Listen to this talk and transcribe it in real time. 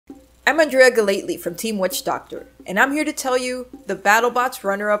I'm Andrea Galately from Team Witch Doctor, and I'm here to tell you the BattleBots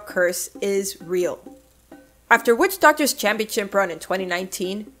runner-up curse is real. After Witch Doctor's championship run in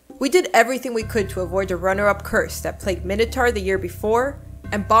 2019, we did everything we could to avoid the runner-up curse that plagued Minotaur the year before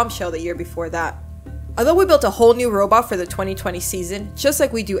and Bombshell the year before that. Although we built a whole new robot for the 2020 season, just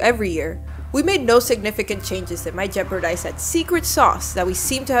like we do every year, we made no significant changes that might jeopardize that secret sauce that we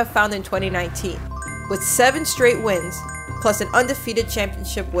seem to have found in 2019, with 7 straight wins, plus an undefeated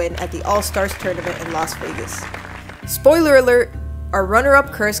championship win at the All-Stars tournament in Las Vegas. Spoiler alert, our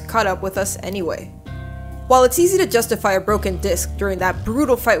runner-up curse caught up with us anyway. While it's easy to justify a broken disc during that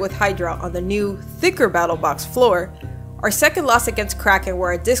brutal fight with Hydra on the new, thicker BattleBox floor, our second loss against Kraken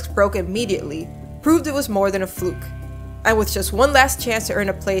where our disc broke immediately proved it was more than a fluke. And with just one last chance to earn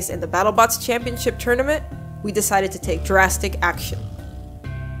a place in the BattleBots Championship tournament, we decided to take drastic action.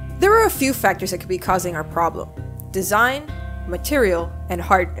 There are a few factors that could be causing our problem: design, material, and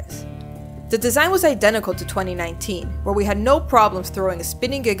hardness. The design was identical to 2019, where we had no problems throwing a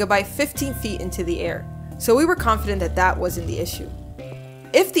spinning Gigabyte 15 feet into the air, so we were confident that that wasn't the issue.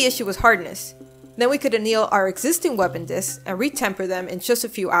 If the issue was hardness, then we could anneal our existing weapon discs and retemper them in just a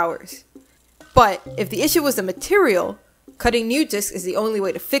few hours. But if the issue was the material, cutting new discs is the only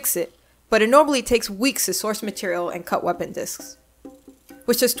way to fix it, but it normally takes weeks to source material and cut weapon discs.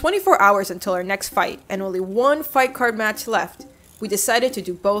 With just 24 hours until our next fight and only one fight card match left, we decided to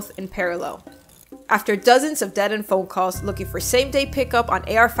do both in parallel. After dozens of dead-end phone calls looking for same-day pickup on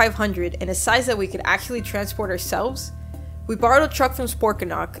AR500 in a size that we could actually transport ourselves, we borrowed a truck from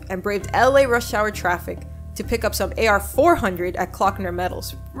Sporkanock and braved LA rush hour traffic to pick up some AR400 at Klockner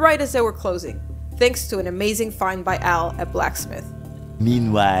Metals right as they were closing, thanks to an amazing find by Al at Blacksmith.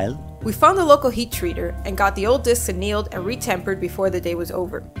 Meanwhile, we found the local heat treater and got the old discs annealed and retempered before the day was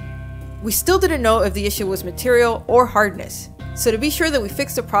over. We still didn't know if the issue was material or hardness, so to be sure that we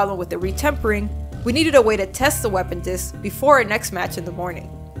fixed the problem with the retempering, we needed a way to test the weapon discs before our next match in the morning.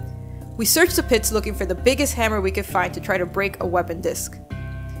 We searched the pits looking for the biggest hammer we could find to try to break a weapon disc.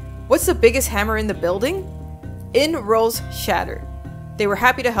 What's the biggest hammer in the building? In rolls Shatter. They were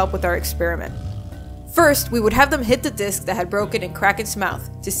happy to help with our experiment. First, we would have them hit the disc that had broken in Kraken's mouth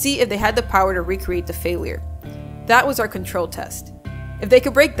to see if they had the power to recreate the failure. That was our control test. If they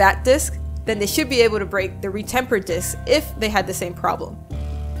could break that disc, then they should be able to break the retempered disc if they had the same problem.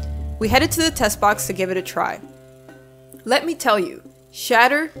 We headed to the test box to give it a try. Let me tell you,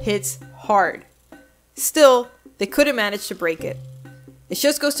 Shatter hits hard. Still, they couldn't manage to break it. It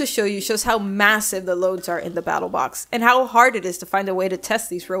just goes to show you shows how massive the loads are in the BattleBox and how hard it is to find a way to test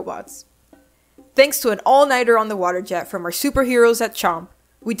these robots. Thanks to an all-nighter on the water jet from our superheroes at Chomp,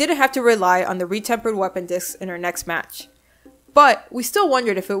 we didn't have to rely on the retempered weapon discs in our next match. But we still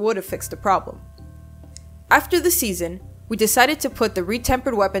wondered if it would have fixed the problem. After the season, we decided to put the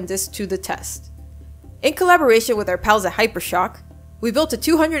retempered weapon discs to the test. In collaboration with our pals at Hypershock, we built a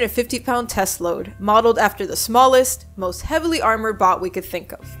 250-pound test load modeled after the smallest, most heavily armored bot we could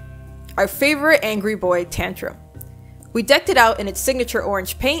think of. Our favorite angry boy, Tantrum. We decked it out in its signature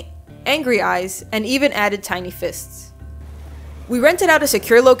orange paint, angry eyes, and even added tiny fists. We rented out a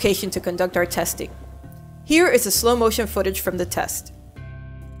secure location to conduct our testing. Here is the slow motion footage from the test.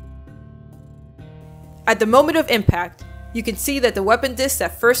 At the moment of impact, you can see that the weapon disc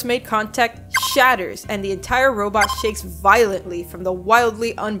that first made contact shatters and the entire robot shakes violently from the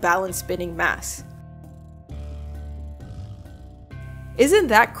wildly unbalanced spinning mass. Isn't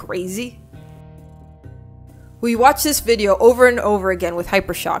that crazy? We watched this video over and over again with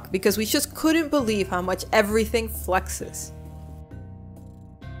Hypershock because we just couldn't believe how much everything flexes.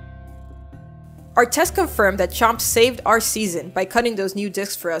 Our test confirmed that Chomp saved our season by cutting those new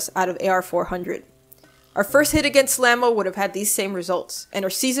discs for us out of AR400. Our first hit against Slammo would have had these same results, and our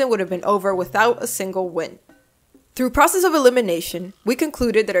season would have been over without a single win. Through process of elimination, we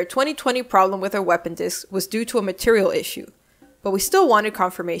concluded that our 2020 problem with our weapon discs was due to a material issue, but we still wanted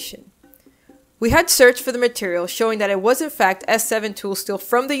confirmation. We had searched for the material showing that it was in fact S7 tool steel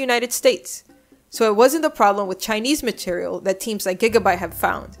from the United States, so it wasn't the problem with Chinese material that teams like Gigabyte have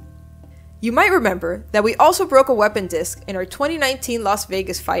found. You might remember that we also broke a weapon disc in our 2019 Las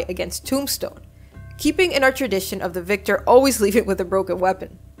Vegas fight against Tombstone, keeping in our tradition of the victor always leaving with a broken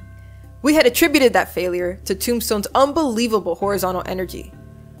weapon. We had attributed that failure to Tombstone's unbelievable horizontal energy,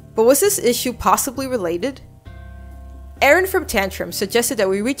 but was this issue possibly related? Aaron from Tantrum suggested that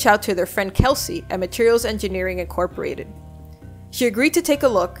we reach out to their friend Kelsey at Materials Engineering Incorporated. She agreed to take a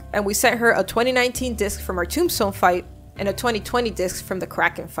look, and we sent her a 2019 disc from our Tombstone fight and a 2020 disc from the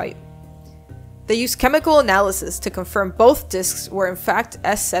Kraken fight. They used chemical analysis to confirm both discs were in fact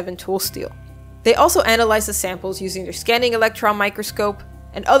S7 tool steel. They also analyzed the samples using their scanning electron microscope,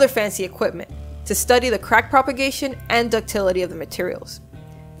 and other fancy equipment to study the crack propagation and ductility of the materials.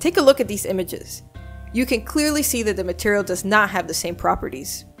 Take a look at these images. You can clearly see that the material does not have the same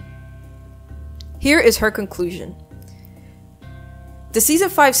properties. Here is her conclusion. The Season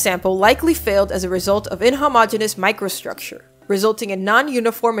 5 sample likely failed as a result of inhomogeneous microstructure, resulting in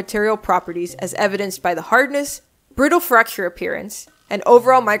non-uniform material properties as evidenced by the hardness, brittle fracture appearance, and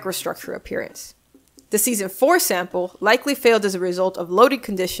overall microstructure appearance. The Season 4 sample likely failed as a result of loading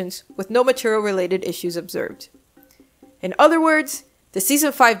conditions with no material-related issues observed. In other words, the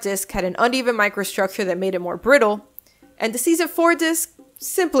Season 5 disc had an uneven microstructure that made it more brittle, and the Season 4 disc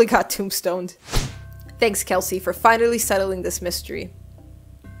simply got tombstoned. Thanks, Kelsey, for finally settling this mystery.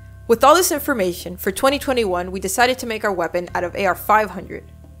 With all this information, for 2021, we decided to make our weapon out of AR-500,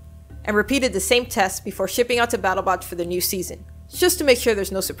 and repeated the same test before shipping out to BattleBots for the new season, just to make sure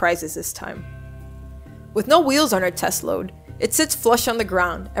there's no surprises this time. With no wheels on our test load, it sits flush on the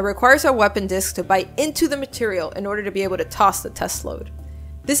ground and requires our weapon disc to bite into the material in order to be able to toss the test load.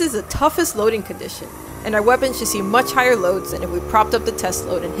 This is the toughest loading condition, and our weapon should see much higher loads than if we propped up the test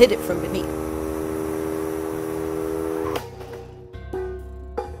load and hit it from beneath.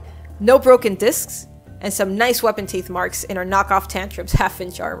 No broken discs, and some nice weapon teeth marks in our knockoff Tantrum's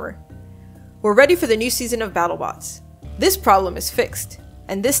half-inch armor. We're ready for the new season of BattleBots. This problem is fixed,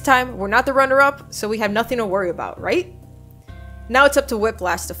 and this time we're not the runner-up, so we have nothing to worry about, right? Now it's up to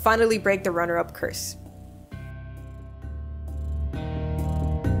Whiplash to finally break the runner-up curse.